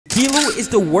Kilo is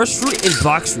the worst fruit in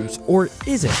Blox Fruits, or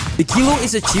is it? The Kilo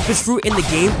is the cheapest fruit in the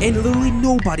game and literally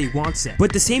nobody wants it.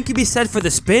 But the same can be said for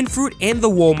the Spin Fruit and the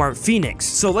Walmart Phoenix.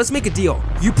 So let's make a deal.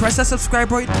 You press that subscribe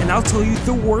button and I'll tell you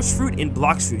the worst fruit in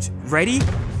Blox Fruits. Ready?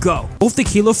 Go. Both the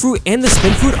Kilo fruit and the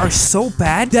Spin Fruit are so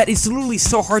bad that it's literally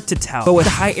so hard to tell. But with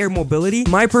high air mobility,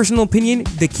 my personal opinion,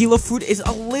 the Kilo fruit is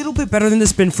a little bit better than the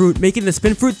Spin Fruit, making the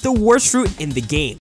Spin Fruit the worst fruit in the game.